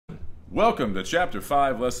Welcome to Chapter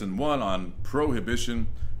 5, Lesson 1 on Prohibition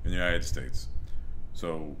in the United States.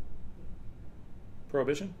 So,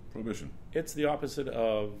 Prohibition? Prohibition. It's the opposite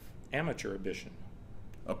of amateur-ibition.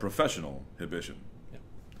 A professional hibition.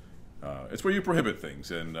 Yeah. It's where you prohibit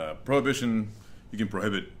things. And Prohibition, you can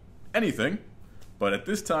prohibit anything, but at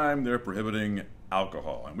this time they're prohibiting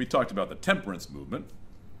alcohol. And we talked about the temperance movement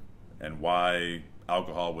and why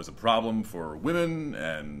alcohol was a problem for women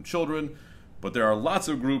and children. But there are lots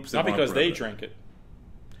of groups that Not because they prohibit drank it,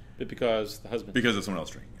 but because the husband. because of someone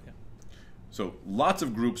else drinking it. Yeah. So lots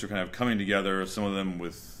of groups are kind of coming together, some of them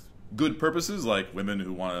with good purposes, like women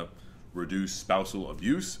who want to reduce spousal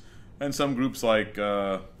abuse, and some groups like,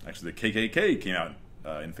 actually the KKK came out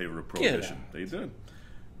in favor of prohibition. They did.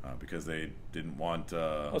 Because they didn't want...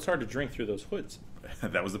 Well, it's hard to drink through those hoods.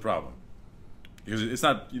 That was the problem. Because it's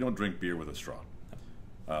not, you don't drink beer with a straw.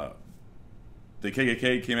 The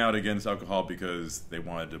KKK came out against alcohol because they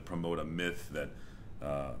wanted to promote a myth that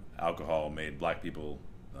alcohol made black people,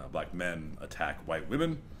 black men, attack white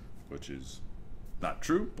women, which is not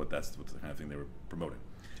true, but that's the kind of thing they were promoting.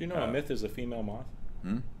 Do you know a myth is a female moth?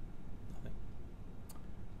 Nothing.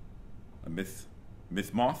 A myth?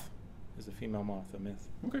 Myth moth? Is a female moth a myth?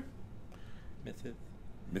 Okay. Mythith?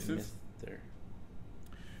 Myth there.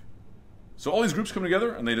 So all these groups come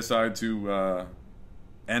together and they decide to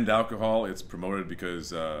end alcohol. It's promoted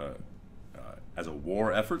because as a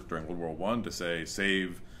war effort during World War I to say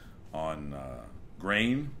save on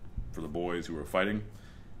grain for the boys who were fighting.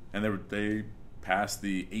 And they passed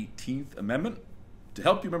the 18th Amendment. To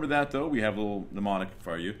help you remember that, though, we have a little mnemonic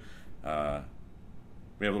for you. We have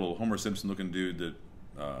a little Homer Simpson looking dude that...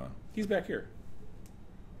 He's back here.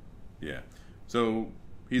 Yeah. So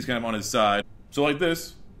he's kind of on his side. So like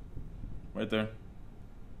this, right there.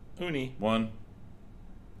 Uni. 1,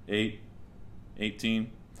 8,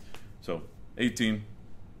 18. So 18,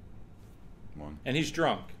 1. And he's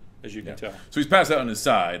drunk, as you can tell. So he's passed out on his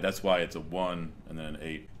side. That's why it's a 1 and then an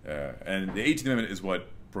 8. And the 18th Amendment is what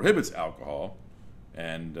prohibits alcohol.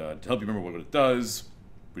 And to help you remember what it does,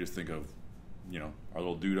 we just think of, you know, our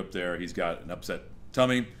little dude up there. He's got an upset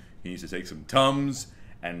tummy. He needs to take some Tums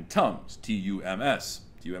and Tums. T-U-M-S.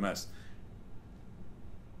 T-U-M-S.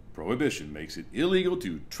 Prohibition makes it illegal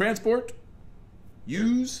to transport,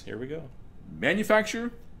 use, Here we go.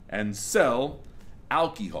 manufacture, and sell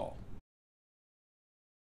alcohol.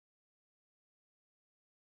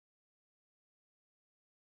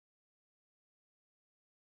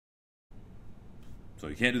 So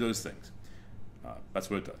you can't do those things. That's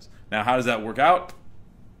what it does. Now, how does that work out?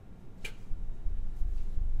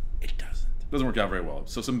 It doesn't. It doesn't work out very well.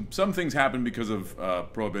 So some things happen because of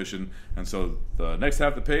prohibition. And so the next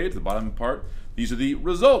half of the page, the bottom part, these are the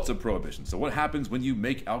results of prohibition. So what happens when you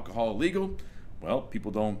make alcohol illegal? Well,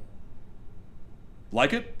 people don't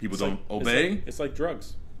like it. People don't obey. It's like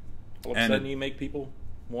drugs. All of a sudden you make people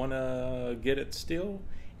want to get it still,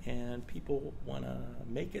 and people want to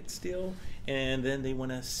make it still, and then they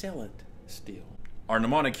want to sell it still. Our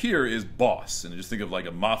mnemonic here is boss, and just think of like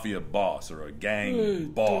a mafia boss or a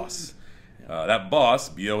gang boss. That boss,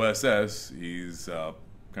 B-O-S-S, he's kind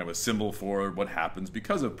of a symbol for what happens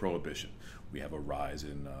because of prohibition. We have a rise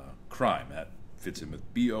in crime. That fits in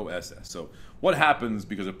with B-O-S-S. So what happens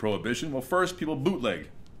because of prohibition? Well, first, people bootleg.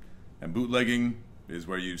 And bootlegging is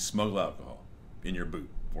where you smuggle alcohol in your boot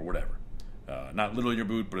or whatever. Not literally in your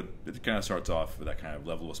boot, but it kind of starts off with that kind of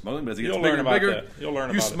level of smuggling. But as it gets bigger and bigger,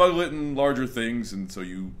 you smuggle it in larger things, and so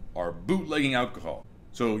you are bootlegging alcohol.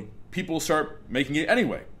 So people start making it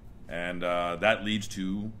anyway, and that leads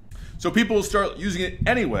to... So people start using it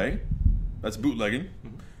anyway. That's bootlegging.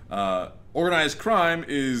 Organized crime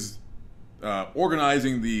is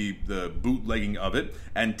organizing the bootlegging of it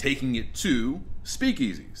and taking it to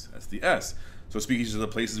speakeasies. That's the S. So speakeasies are the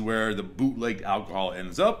places where the bootlegged alcohol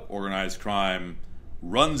ends up. Organized crime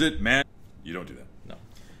runs it. Man, you don't do that. No.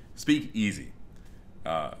 Speak easy.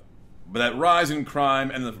 But that rise in crime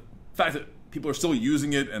and the fact that people are still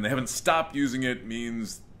using it and they haven't stopped using it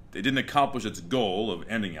means they didn't accomplish its goal of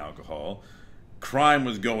ending alcohol. Crime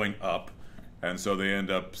was going up, and so they end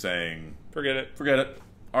up saying, Forget it. Forget it.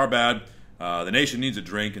 Our bad. The nation needs a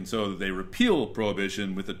drink, and so they repeal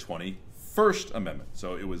prohibition with the 21st Amendment.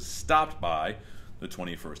 So it was stopped by the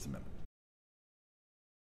 21st Amendment.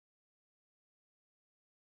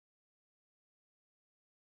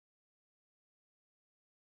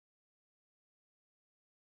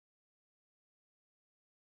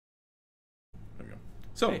 There we go.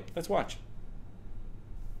 So, Hey, let's watch.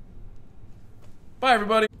 bye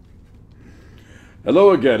everybody.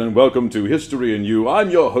 Hello again, and welcome to History and You. I'm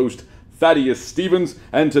your host, Thaddeus Stevens,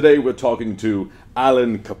 and today we're talking to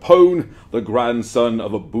Alan Capone, the grandson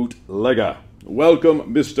of a bootlegger.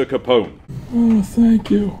 Welcome, Mr. Capone. Oh,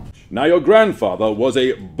 thank you. Now, your grandfather was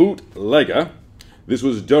a bootlegger. This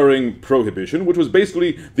was during Prohibition, which was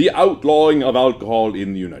basically the outlawing of alcohol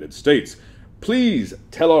in the United States. Please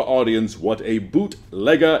tell our audience what a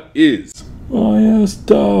bootlegger is. Oh, yes,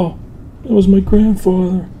 Dow. That was my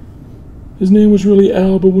grandfather. His name was really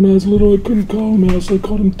Al, but when I was little, I couldn't call him Al, so I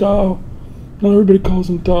called him Dow. Now everybody calls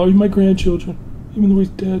him Dow. He's my grandchildren, even though he's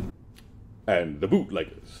dead. And the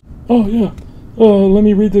bootleggers. Oh, yeah. Let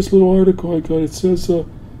me read this little article I got. It says, on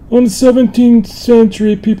the 17th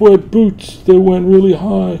century, people had boots that went really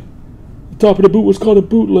high. The top of the boot was called a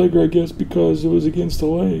bootlegger, I guess, because it was against the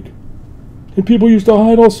leg. And people used to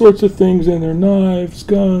hide all sorts of things in there. Knives,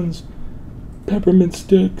 guns, peppermint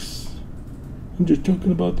sticks. I'm just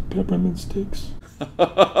talking about the peppermint sticks.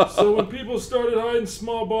 So when people started hiding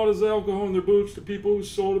small bottles of alcohol in their boots, the people who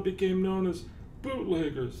sold it became known as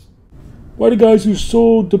bootleggers. Why the guys who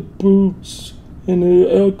sold the boots and the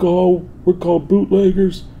alcohol were called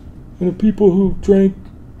bootleggers, and the people who drank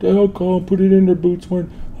the alcohol and put it in their boots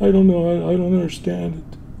weren't? I don't know. I don't understand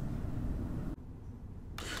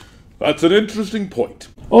it. That's an interesting point.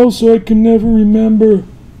 Also, I can never remember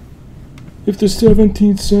if the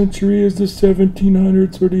 17th century is the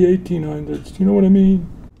 1700s or the 1800s. Do you know what I mean?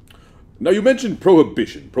 Now, you mentioned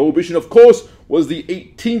Prohibition. Prohibition, of course, was the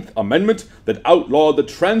 18th Amendment that outlawed the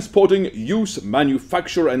transporting, use,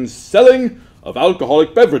 manufacture, and selling of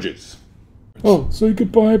alcoholic beverages. Oh, so you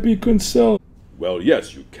could buy it, but you couldn't sell it. Well,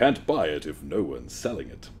 yes, you can't buy it if no one's selling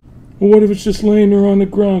it. Well, what if it's just laying there on the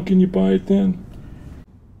ground? Can you buy it then?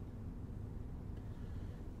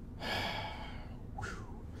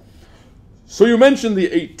 So you mentioned the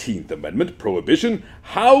 18th Amendment, Prohibition.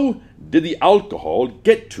 How did the alcohol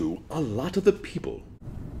get to a lot of the people?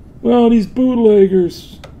 Well, these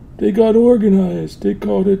bootleggers, they got organized. They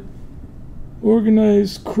called it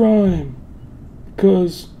organized crime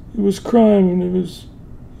because it was crime and it was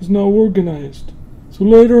not organized. So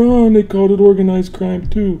later on, they called it organized crime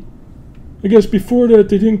too. I guess before that,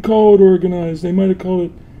 they didn't call it organized. They might have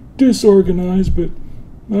called it disorganized, but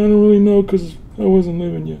I don't really know because I wasn't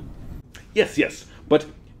living yet. Yes, but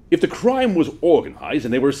if the crime was organized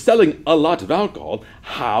and they were selling a lot of alcohol,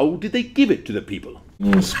 how did they give it to the people?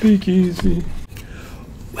 Speakeasy.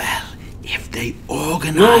 Well, if they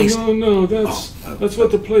organized... No, that's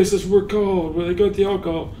what the places were called, where they got the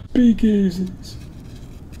alcohol. Speakeasies.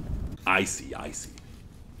 I see.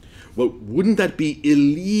 Well, wouldn't that be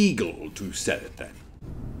illegal to sell it then?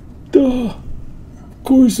 Duh. Of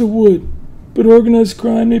course it would. But organized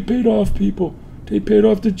crime, they paid off people. They paid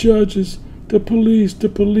off the judges, the police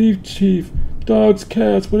chief, dogs,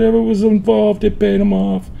 cats, whatever was involved, they paid them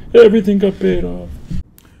off. Everything got paid off.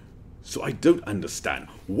 So I don't understand.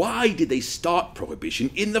 Why did they start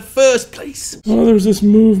Prohibition in the first place? Well, there was this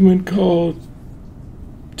movement called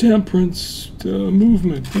temperance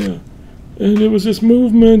movement, yeah. And it was this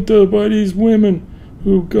movement by these women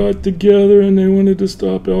who got together and they wanted to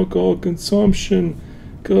stop alcohol consumption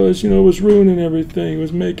because, it was ruining everything. It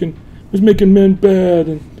was making men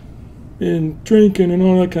bad and drinking and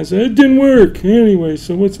all that kind of stuff. It didn't work anyway,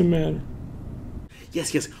 so what's the matter?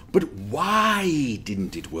 Yes, but why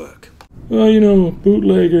didn't it work? Well,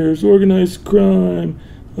 bootleggers, organized crime,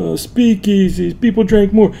 speakeasies, people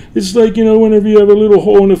drank more. It's like, whenever you have a little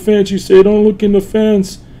hole in the fence, you say, don't look in the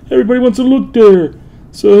fence. Everybody wants to look there.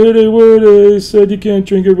 So here they were, they said you can't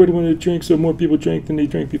drink. Everybody wanted to drink, so more people drank than they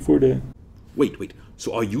drank before that. Wait.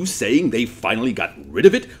 So are you saying they finally got rid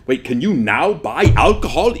of it? Wait, can you now buy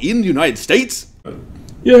alcohol in the United States?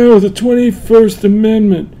 Yeah, with the 21st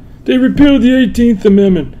Amendment. They repealed the 18th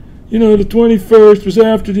Amendment. The 21st was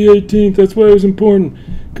after the 18th. That's why it was important.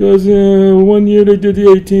 Because one year they did the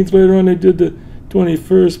 18th, later on they did the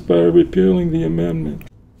 21st by repealing the amendment.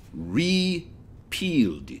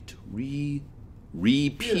 Repealed it.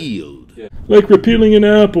 Repealed. Yeah. Like repealing an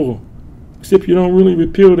apple. Except you don't really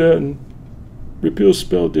repeal that, and repeal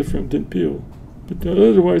spelled different than peel. But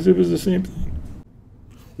otherwise it was the same thing.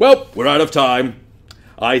 Well, we're out of time.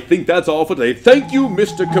 I think that's all for today. Thank you,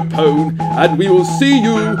 Mr. Capone, and we will see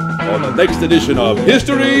you on the next edition of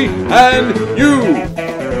History and You.